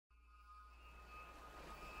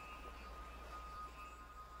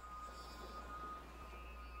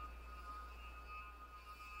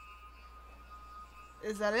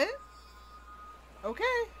Is that it? Okay.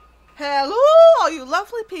 Hello, all you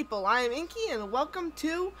lovely people. I am Inky, and welcome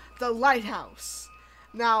to the Lighthouse.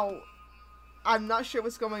 Now, I'm not sure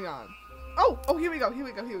what's going on. Oh, here we go.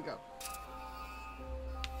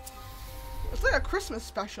 It's like a Christmas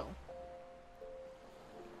special.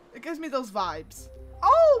 It gives me those vibes.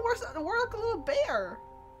 Oh, we're like a little bear.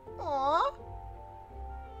 Aww.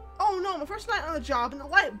 Oh no, my first night on the job and the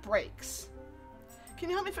light breaks. Can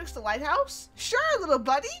you help me fix the lighthouse? Sure, little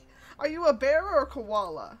buddy. Are you a bear or a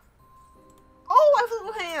koala? Oh, I have a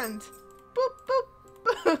little hand. Boop,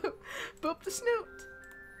 boop, boop the snoot.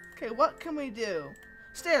 Okay, what can we do?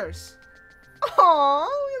 Stairs.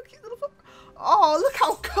 Oh, cute little foot. Oh, look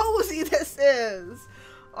how cozy this is.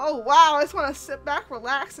 Oh, wow, I just want to sit back,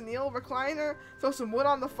 relax in the old recliner, throw some wood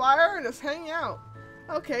on the fire, and just hang out.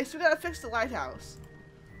 Okay, so we gotta fix the lighthouse.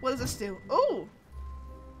 What does this do? Oh!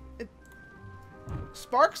 It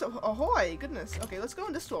sparks ahoy, goodness. Okay, let's go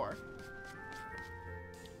in this door.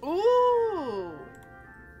 Ooh!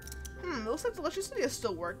 It looks like the electricity is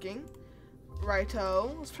still working.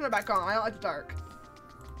 Righto. Let's turn it back on. I don't like the dark.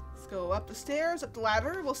 Let's go up the stairs, up the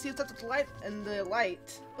ladder. We'll see what's up with the light and the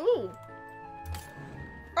light. Ooh!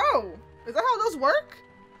 Oh! Is that how those work?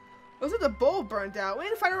 Looks like the bulb burned out. We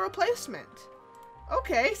need to find a replacement.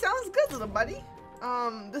 Okay, sounds good, little buddy.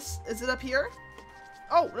 Is it up here?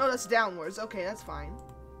 Oh, no, that's downwards. Okay, that's fine.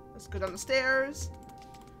 Let's go down the stairs.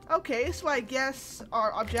 Okay, so I guess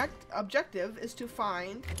our objective is to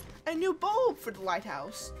find a new bulb for the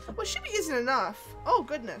lighthouse. Well, it should be easy enough. Oh,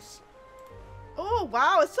 goodness. Oh,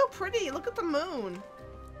 wow, it's so pretty. Look at the moon.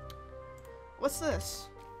 What's this?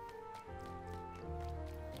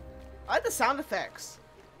 I like the sound effects.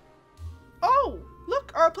 Oh,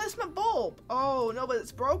 look, our replacement bulb. Oh, no, but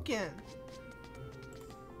it's broken.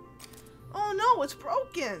 Oh, no, it's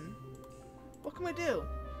broken. What can we do?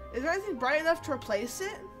 Is there anything bright enough to replace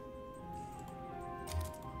it?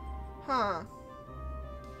 Huh.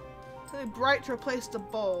 Something bright to replace the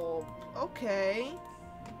bulb. Okay.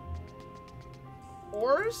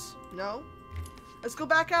 Oars? No. Let's go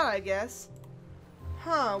back out, I guess.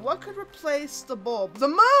 Huh, what could replace the bulb? The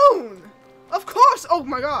moon! Of course! Oh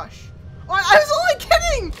my gosh. Oh, I was only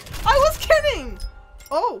kidding! I was kidding!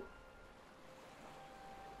 Oh.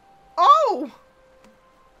 Oh!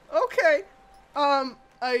 Okay.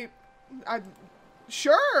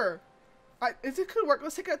 Sure. If it could work,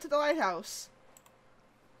 let's take it to the lighthouse.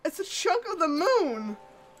 It's a chunk of the moon.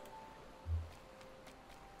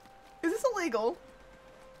 Is this illegal?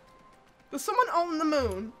 Does someone own the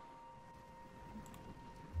moon?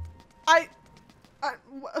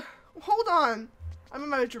 Hold on. I'm in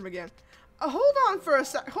my bedroom again. Hold on for a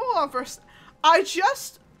sec.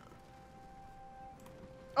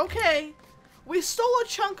 Okay. We stole a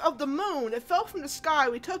chunk of the moon. It fell from the sky.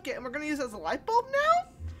 We took it, and we're going to use it as a light bulb now?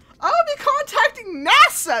 I'll be contacting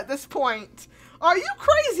NASA at this point. Are you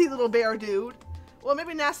crazy, little bear dude? Well,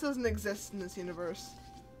 maybe NASA doesn't exist in this universe.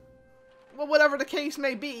 Well, whatever the case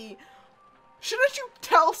may be. Shouldn't you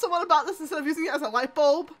tell someone about this instead of using it as a light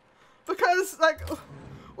bulb? Because, like,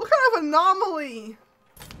 what kind of anomaly?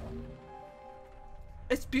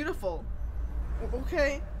 It's beautiful.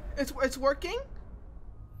 Okay. It's working?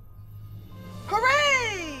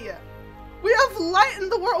 Hooray! We have light in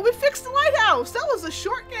the world. We fixed the lighthouse. That was a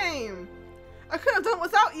short game. I could have done it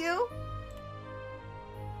without you.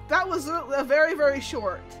 That was a very, very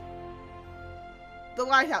short. The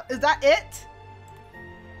lighthouse. Is that it?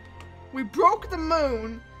 We broke the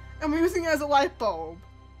moon, and we're using it as a light bulb.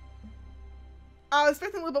 I was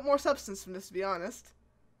expecting a little bit more substance from this, to be honest.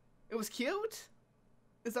 It was cute?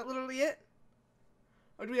 Is that literally it?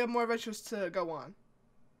 Or do we have more adventures to go on?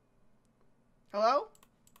 Hello?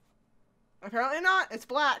 Apparently not. It's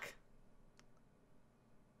black.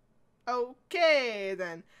 Okay,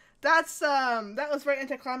 then. That was very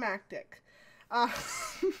anticlimactic. I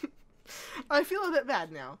feel a bit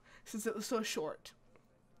bad now, since it was so short.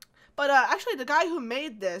 But, actually, the guy who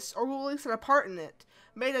made this, or who at least had a part in it,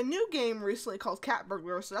 made a new game recently called Cat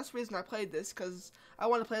Burglar, so that's the reason I played this, because I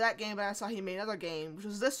wanted to play that game, but I saw he made another game, which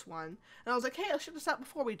was this one, and I was like, hey, let's check this out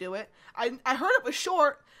before we do it. I heard it was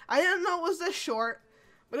short. I didn't know it was this short,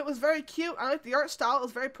 but it was very cute. I liked the art style. It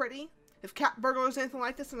was very pretty. If Cat Burglar is anything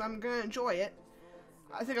like this, then I'm going to enjoy it.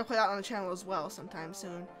 I think I'll play that on the channel as well sometime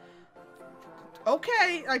soon.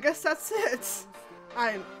 Okay, I guess that's it.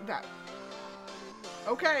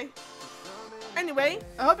 Okay. Anyway,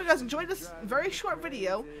 I hope you guys enjoyed this very short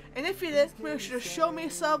video, and if you did, make sure to show me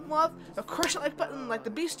some love, crush that like button like the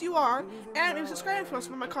beast you are, and maybe subscribe for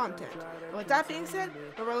some of my content. And with that being said,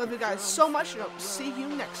 I love you guys so much, and I'll see you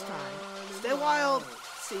next time. Stay wild.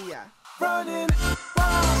 See ya. Running.